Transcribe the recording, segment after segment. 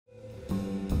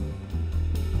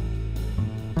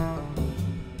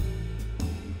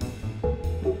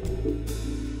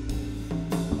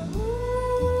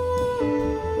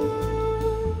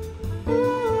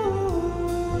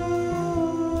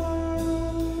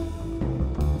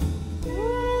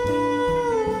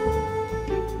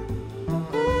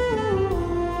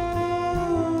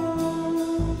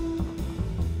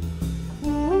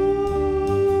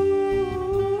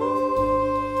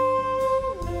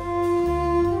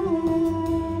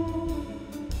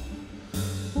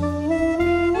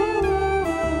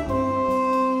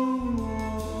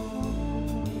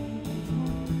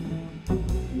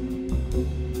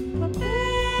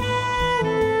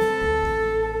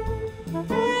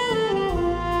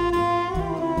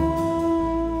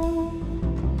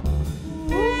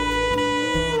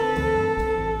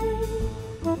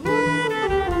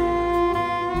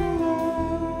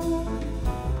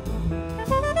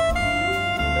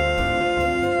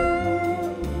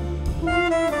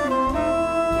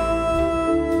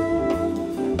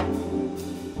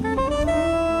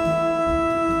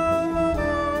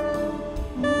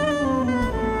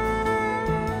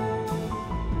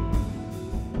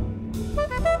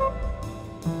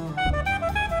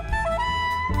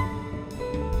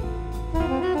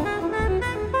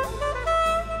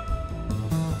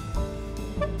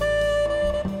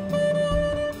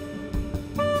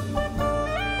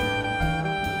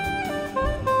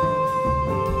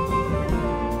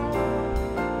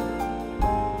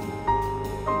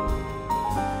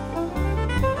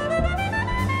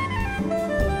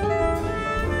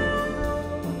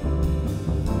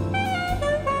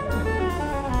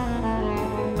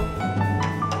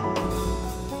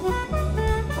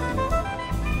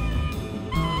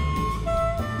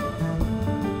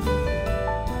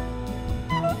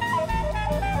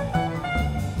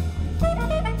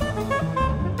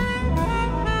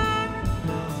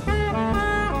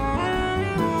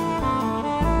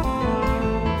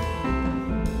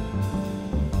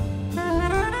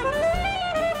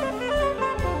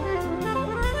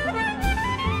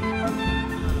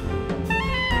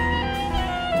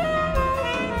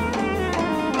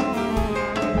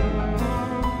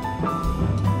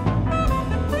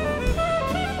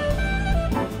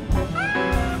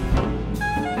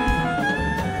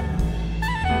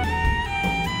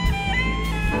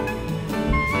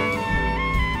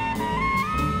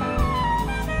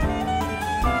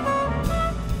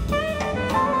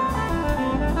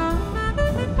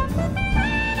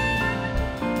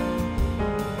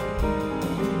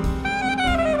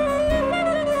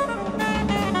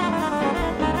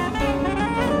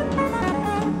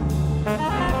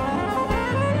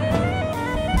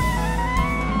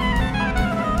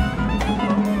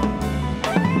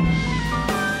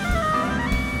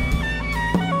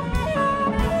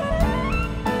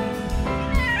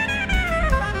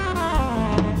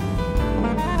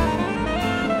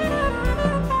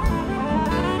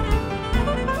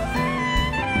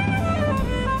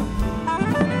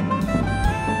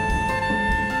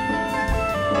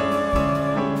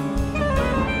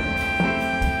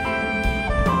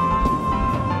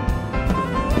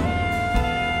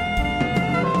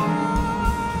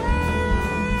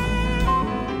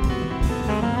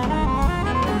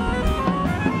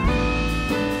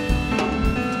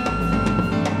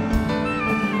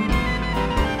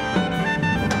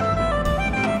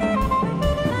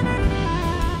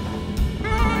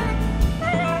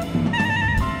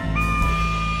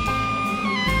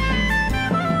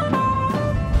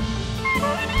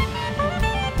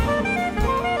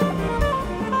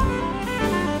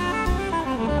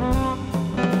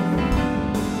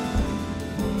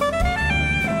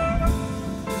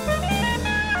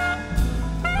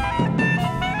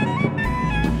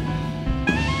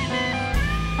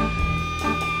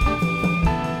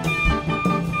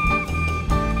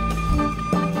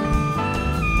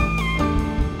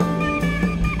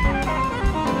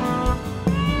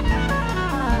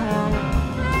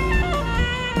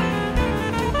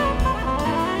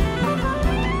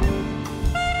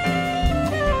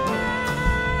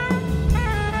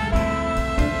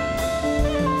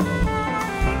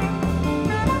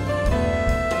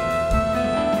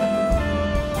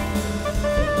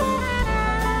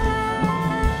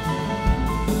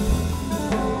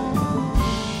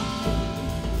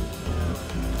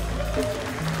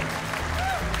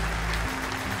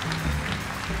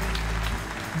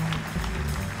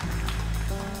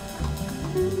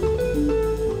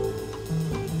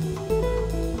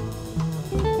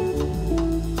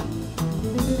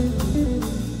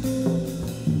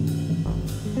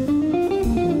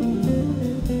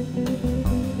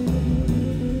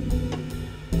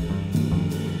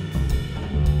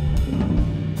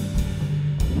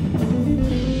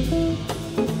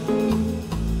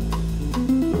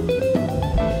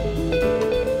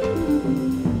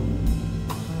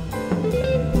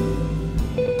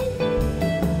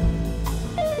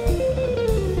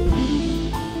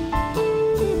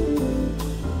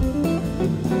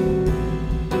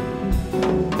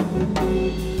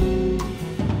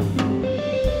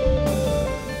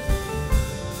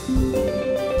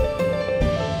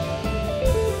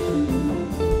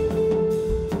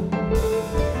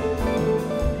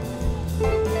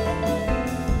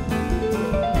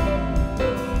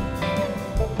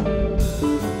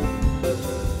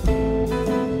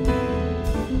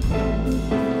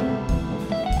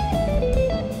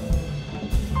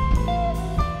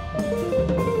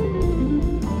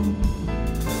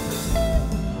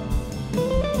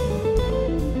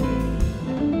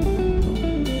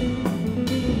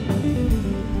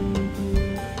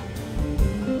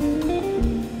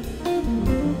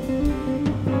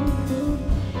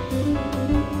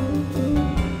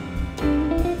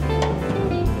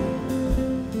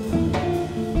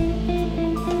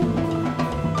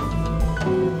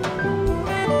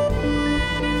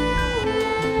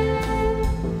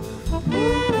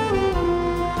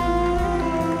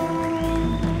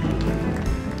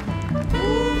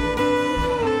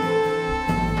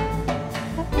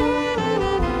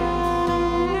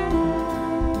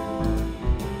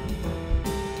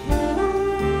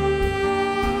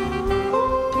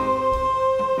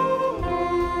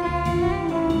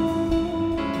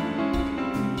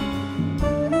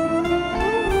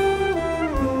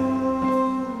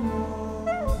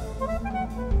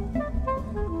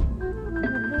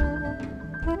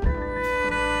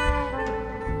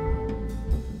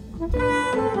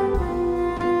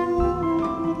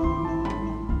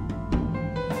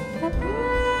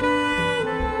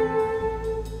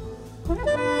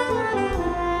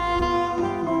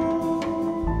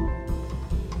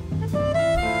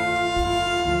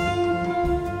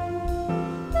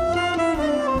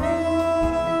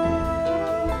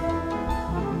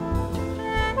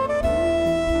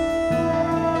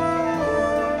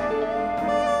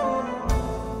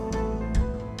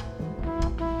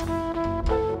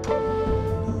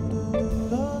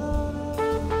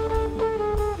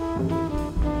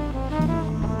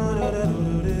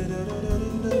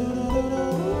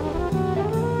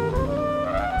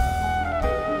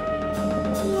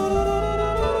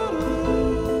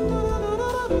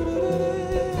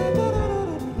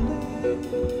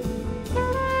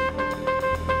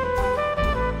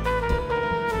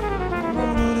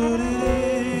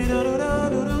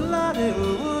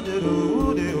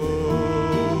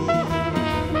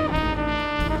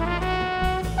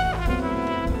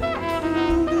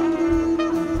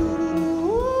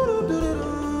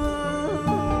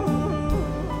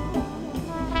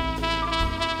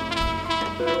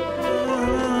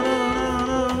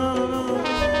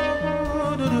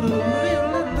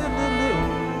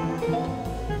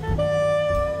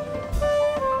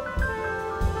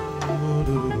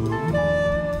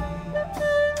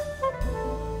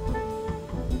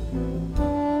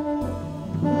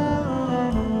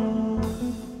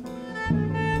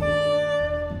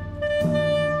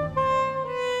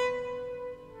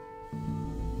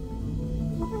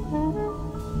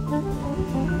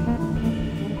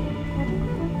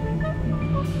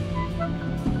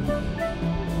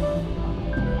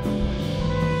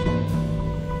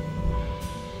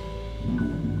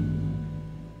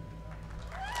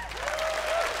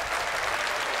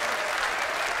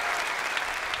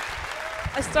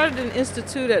I started an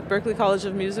institute at Berklee College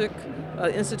of Music,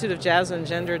 Institute of Jazz and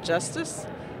Gender Justice,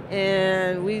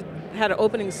 and we had an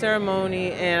opening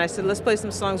ceremony, and I said, let's play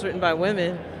some songs written by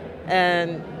women,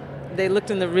 and they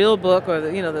looked in the real book, or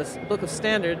the book of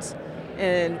standards,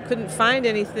 and couldn't find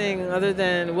anything other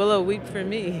than Willow Weep for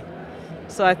Me.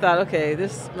 So I thought, okay,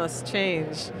 this must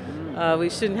change. We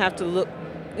shouldn't have to look,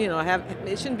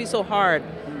 it shouldn't be so hard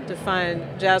to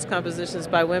find jazz compositions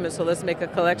by women, so let's make a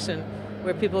collection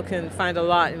where people can find a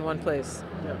lot in one place.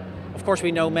 Yeah. Of course,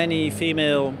 we know many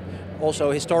female,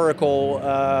 also historical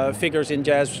figures in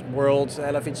jazz world,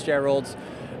 Ella Fitzgerald.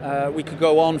 We could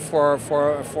go on for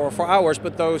hours,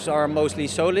 but those are mostly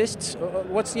solists.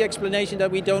 What's the explanation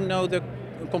that we don't know the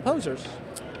composers?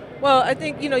 Well, I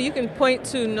think, you can point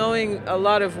to knowing a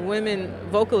lot of women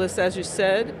vocalists, as you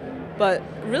said, but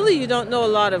really you don't know a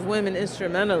lot of women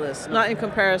instrumentalists, not in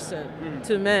comparison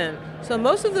to men. So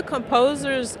most of the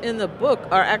composers in the book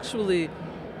are actually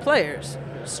players,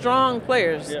 strong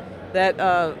players that,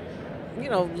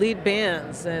 lead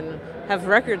bands and have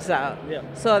records out. Yeah.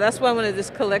 So that's why I wanted this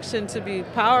collection to be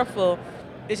powerful.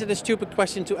 Is it a stupid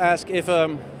question to ask if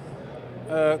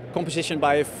a composition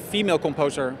by a female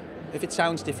composer, if it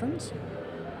sounds different?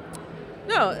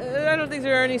 No, I don't think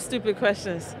there are any stupid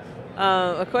questions.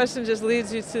 A question just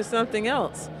leads you to something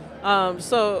else.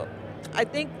 So I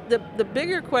think the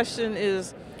bigger question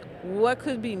is what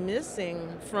could be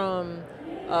missing from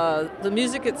the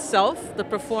music itself, the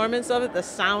performance of it, the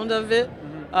sound of it,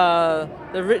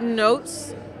 the written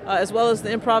notes, as well as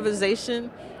the improvisation.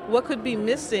 What could be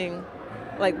missing?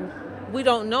 Like, we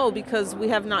don't know because we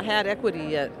have not had equity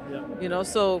yet. Yeah.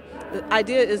 So the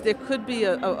idea is there could be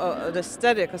an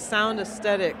aesthetic, a sound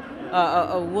aesthetic,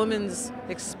 a woman's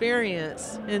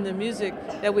experience in the music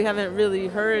that we haven't really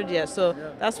heard yet. So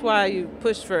that's why you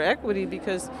push for equity,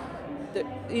 because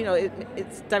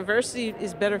it's diversity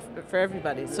is better for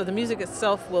everybody. So the music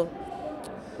itself will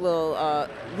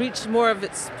reach more of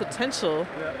its potential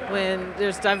when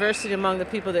there's diversity among the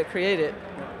people that create it.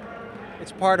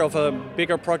 It's part of a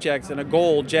bigger project and a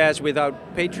goal, Jazz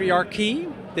Without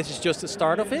Patriarchy. This is just the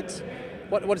start of it.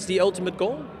 What is the ultimate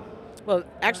goal? Well,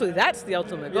 actually, that's the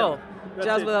ultimate goal,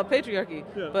 Jazz Without Patriarchy.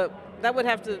 Yeah. But that would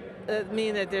have to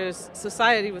mean that there's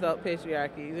society without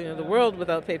patriarchy, the world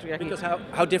without patriarchy. Because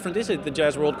how different is it, the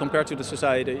jazz world, compared to the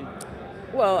society?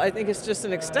 Well, I think it's just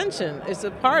an extension. It's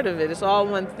a part of it. It's all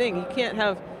one thing. You can't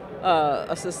have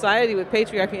a society with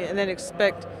patriarchy and then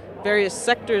expect various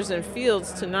sectors and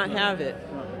fields to not have it.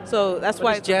 So that's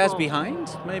why it's jazz behind,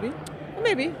 maybe?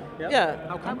 Maybe, yeah.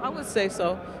 How come? I would say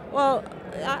so. Well,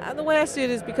 the way I see it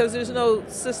is because there's no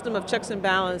system of checks and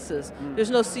balances. There's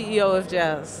no CEO of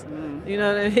jazz. You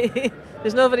know what I mean?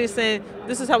 There's nobody saying,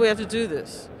 this is how we have to do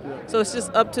this. So it's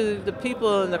just up to the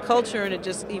people and the culture, and it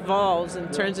just evolves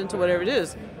and turns into whatever it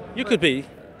is. You could be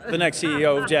the next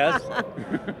CEO of jazz.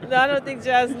 No, I don't think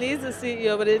jazz needs a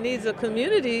CEO, but it needs a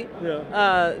community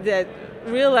that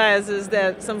realizes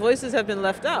that some voices have been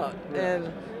left out,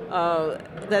 and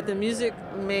that the music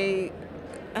may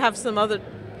have some other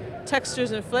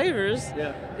textures and flavors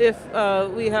if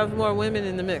we have more women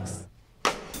in the mix.